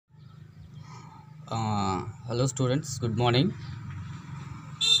Hello students, good morning.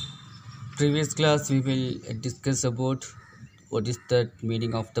 Previous class we will discuss about what is the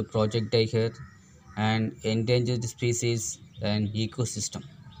meaning of the project I here and endangered species and ecosystem.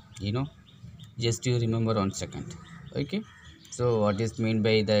 You know, just you remember on second. Okay. So what is mean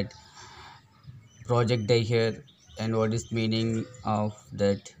by that project I here and what is meaning of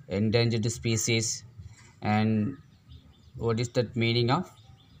that endangered species and what is that meaning of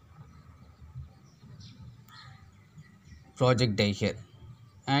project I here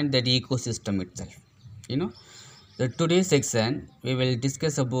and that ecosystem itself. You know, the today's section we will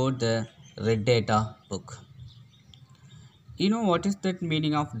discuss about the red data book. You know what is that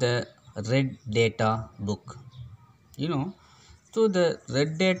meaning of the red data book? You know, so the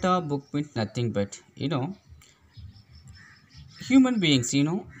red data book means nothing but human beings.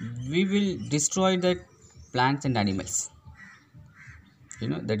 We will destroy the plants and animals.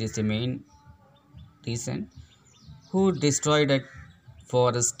 That is the main reason who destroyed that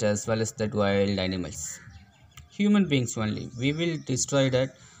forest as well as that wild animals. Human beings only. We will destroy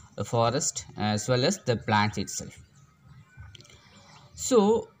that forest as well as the plants itself.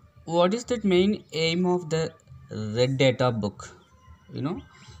 So, what is the main aim of the red data book?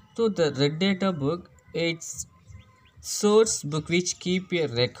 So the red data book it's source book which keep a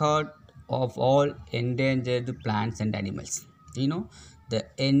record of all endangered plants and animals. The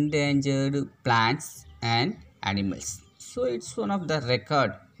endangered plants and animals. So it's one of the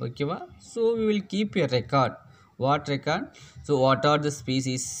record. Okay, so we will keep a record. What record? So what are the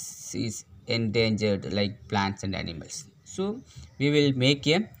species is endangered like plants and animals? So we will make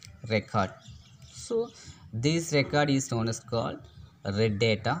a record. So this record is known as called red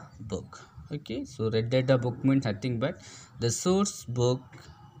data book. Okay, so red data book means nothing but the source book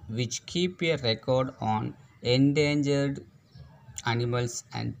which keep a record on endangered animals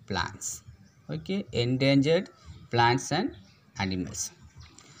and plants. Okay, endangered plants and animals.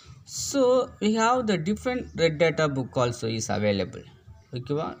 So we have the different red data book also is available.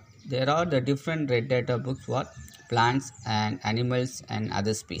 Okay, there are the different red data books for plants and animals and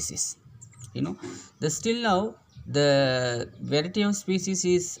other species. The still now the variety of species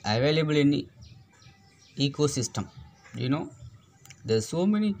is available in ecosystem. There's so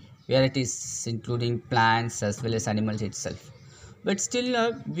many varieties including plants as well as animals itself, but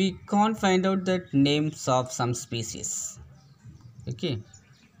still we can't find out the names of some species. Okay,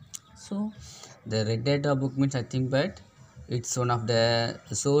 so the red data book means nothing but it's one of the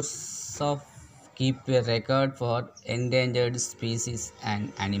source of keep a record for endangered species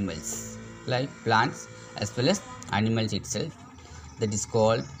and animals like plants as well as animals itself. That is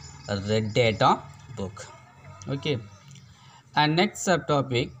called a red data book. Okay, and next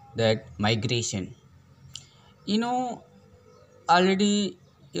subtopic that migration. Already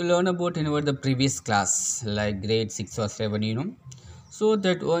you learn about in the previous class like grade 6 or 7. So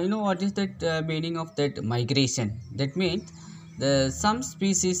that what is that meaning of that migration? That means the some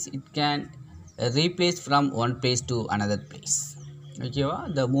species it can replace from one place to another place. Okay,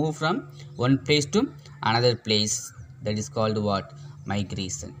 the move from one place to another place, that is called what?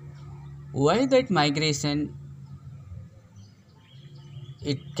 Migration. Why that migration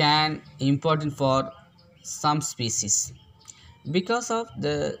it can important for some species? Because of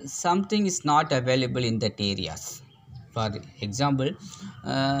the something is not available in that areas. For example,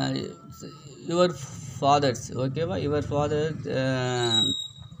 your fathers, okay, your father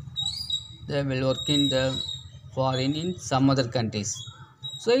they will work in the foreign in some other countries.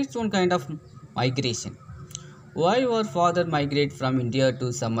 So it's one kind of migration. Why your father migrate from India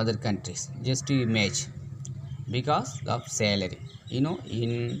to some other countries? Just to imagine, because of salary.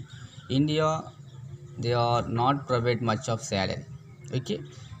 In India they are not provide much of salary. Okay,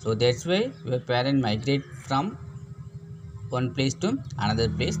 so that's why your parent migrate from one place to another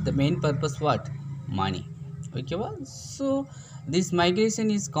place. The main purpose what? Money. Okay, so this migration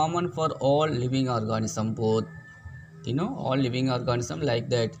is common for all living organism, both all living organism like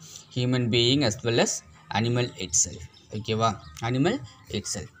that human being as well as animal itself. Okay, animal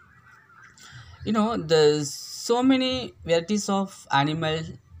itself. There's so many varieties of animal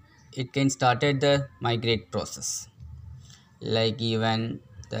it can started the migrate process, like even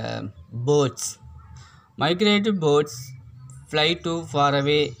the birds. Migratory birds fly too far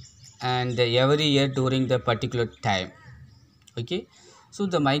away and every year during the particular time. Okay, so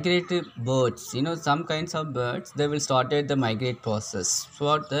the migratory birds, some kinds of birds they will started the migrate process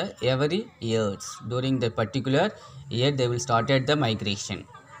for the every years during the particular year they will started the migration.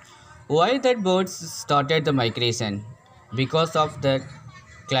 Why that birds started the migration? Because of the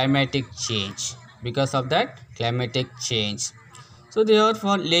climatic change. Because of that climatic change. So they are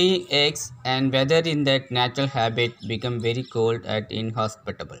for laying eggs, and weather in that natural habit become very cold and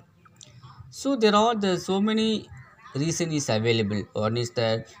inhospitable. So there are the so many reason is available. One is the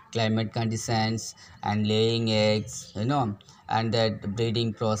climate conditions and laying eggs, and that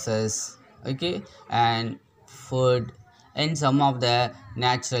breeding process, okay, and food, and some of the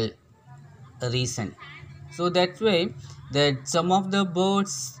natural reason. So that's why that some of the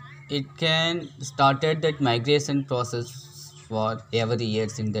birds it can started that migration process for every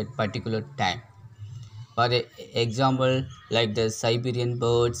years in that particular time. For example, like the Siberian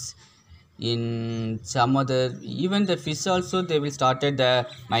birds, in some other, even the fish also they will started the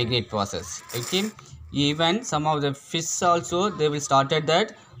migrate process. Okay, even some of the fish also they will started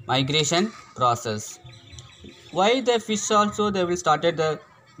that migration process. Why the fish also they will started the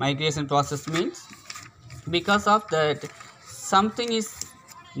migration process means because of that something is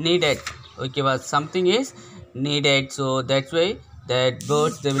needed. Okay, but something is needed, so that's why that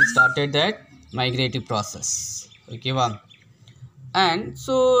birds they will started that migratory process. Okay, well, and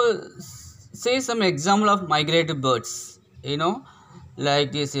so say some example of migratory birds,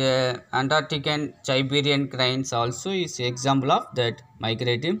 like this Antarctic and Siberian cranes also is example of that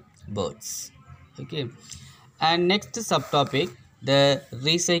migratory birds. Okay, and next subtopic, the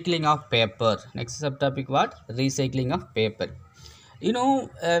recycling of paper. Next subtopic, what? Recycling of paper. You know,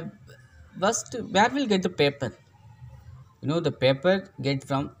 uh, first, where will get the paper? The paper get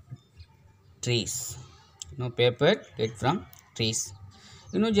from trees. Paper get from trees.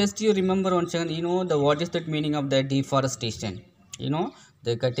 Just you remember one second. The what is that meaning of the deforestation?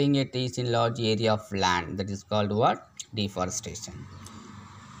 The cutting a trees in large area of land, that is called what? Deforestation.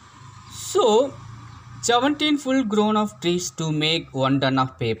 So 17 full grown of trees to make 1 ton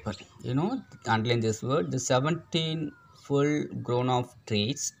of paper. Underline this word, the 17 full grown of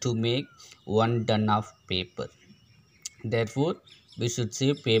trees to make 1 ton of paper. Therefore we should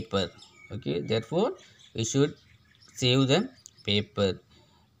save paper. Okay, therefore we should save the paper.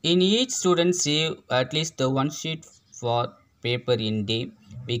 In each student save at least the one sheet for paper in day,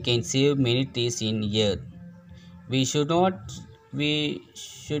 we can save many trees in year. We should not, we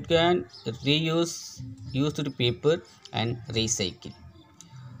should can reuse used paper and recycle.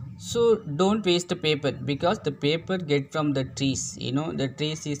 So don't waste the paper, because the paper get from the trees. The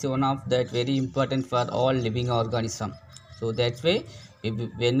trees is one of that very important for all living organism. So that's why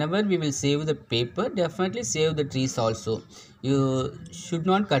whenever we will save the paper, definitely save the trees also. You should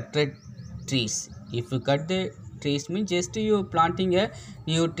not cut the trees. If you cut the trees means just you planting a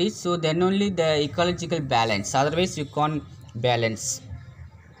new trees, so then only the ecological balance, otherwise you can't balance.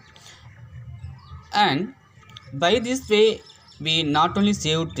 And by this way we not only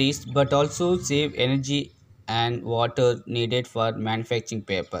save trees but also save energy and water needed for manufacturing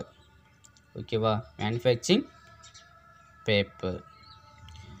paper. Okay, manufacturing paper.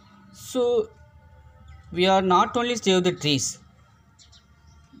 So we are not only save the trees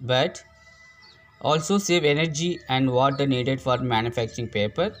but also save energy and water needed for manufacturing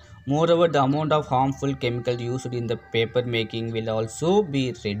paper. Moreover, the amount of harmful chemical used in the paper making will also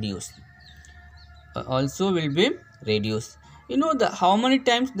be reduced. The how many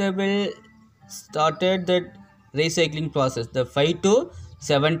times they will started that recycling process? The 5 to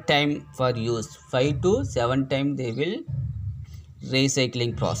 7 time for use. 5 to 7 time they will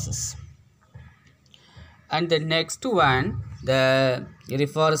recycling process. And the next one, the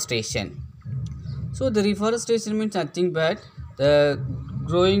reforestation. So the reforestation means nothing but the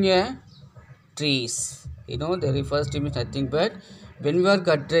growing a trees. The reforestation means nothing but when we are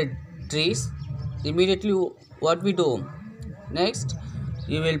cutting trees, immediately what we do next,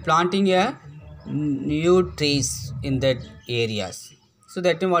 you will planting a new trees in that areas. So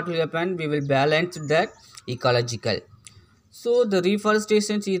that time what will happen, we will balance that ecological. So the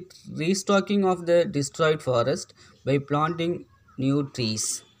reforestation is restocking of the destroyed forest by planting new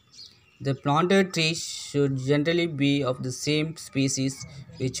trees. The planted trees should generally be of the same species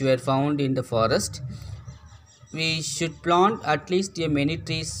which were found in the forest. We should plant at least as many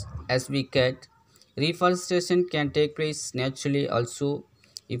trees as we can. Reforestation can take place naturally also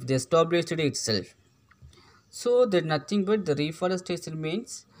if they established itself. So that nothing but the reforestation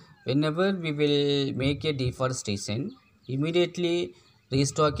means whenever we will make a deforestation, immediately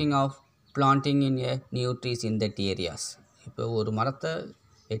restocking of planting in a new trees in that areas. இப்போ ஒரு மரத்தை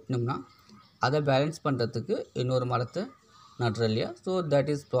வெட்டணும்னா அதை balance பண்ணுறதுக்கு இன்னொரு மரத்தை நடுற இல்லையா. So that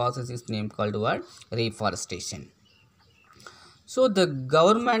is process is name called what reforestation. So the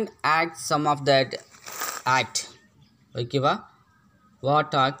government acts some of that act. Okay,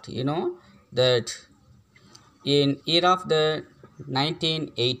 what act? That in year of the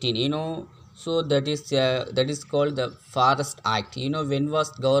 1918, So that is called the Forest Act. You know, when was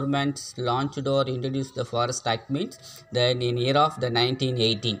government launched or introduced the Forest Act means then in year of the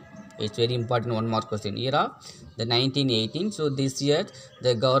 1918. It's very important, one more question, year of the 1918. So this year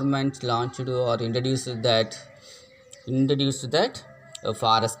the government launched or introduced that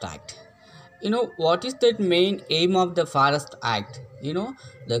Forest Act. You know, what is the main aim of the Forest Act? You know,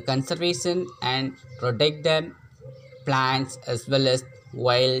 the conservation and protect the plants as well as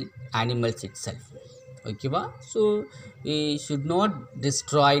wild animals itself. Okay ba? So we should not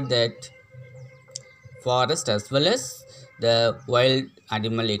destroy that forest as well as the wild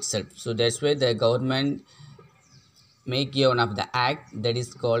animal itself. So that's why the government make one of the act that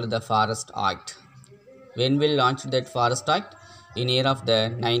is called the Forest Act. When we launched that Forest Act? In year of the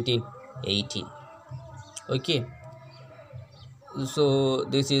 1918. Okay, so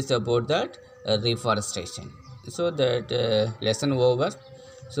this is about that reforestation. So that lesson over.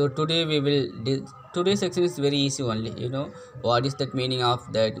 So today we will today's section is very easy only. You know, what is that meaning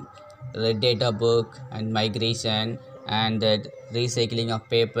of that red data book and migration and that recycling of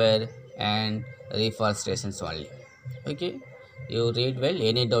paper and reforestation only. Okay, you read well.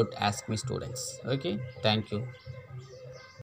 Any doubt, ask me, students. Okay, thank you.